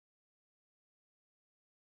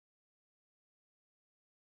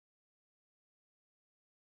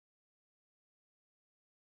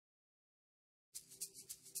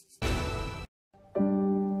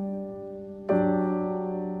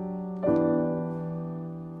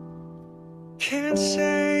Can't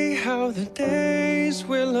say how the days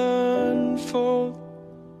will unfold.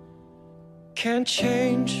 Can't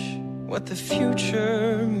change what the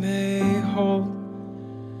future may hold.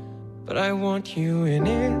 But I want you in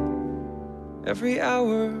it, every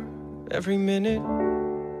hour, every minute.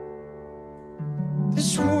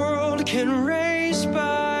 This world can race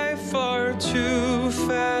by far too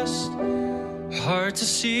fast. Hard to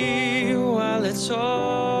see while it's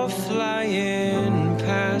all flying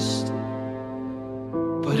past.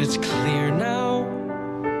 But it's clear now,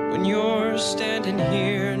 when you're standing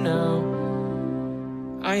here now,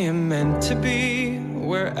 I am meant to be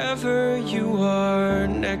wherever you are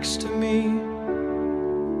next to me.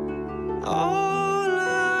 All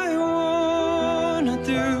I wanna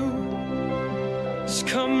do is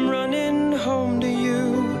come running home to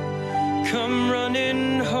you, come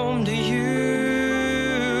running home to you.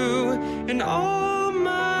 And all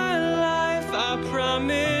my life I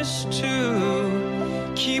promise to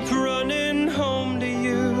keep running home to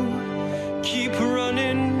you, keep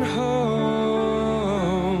running home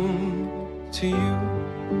to you.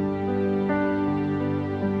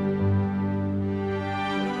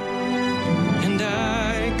 And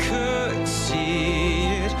I could see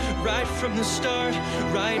it right from the start,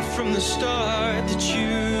 that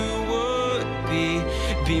you would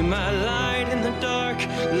be my light in the dark,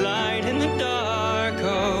 light in the dark.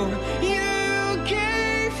 Oh, you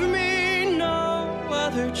gave me no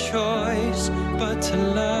other choice but to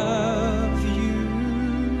love you.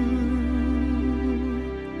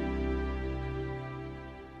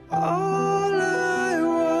 All I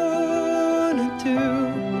wanna do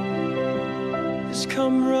is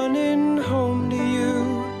come running home to you,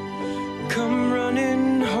 come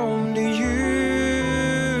running home to you.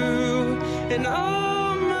 And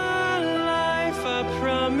all my life I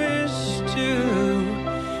promise to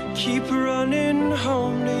keep running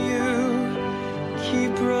home to you,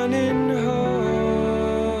 keep running home.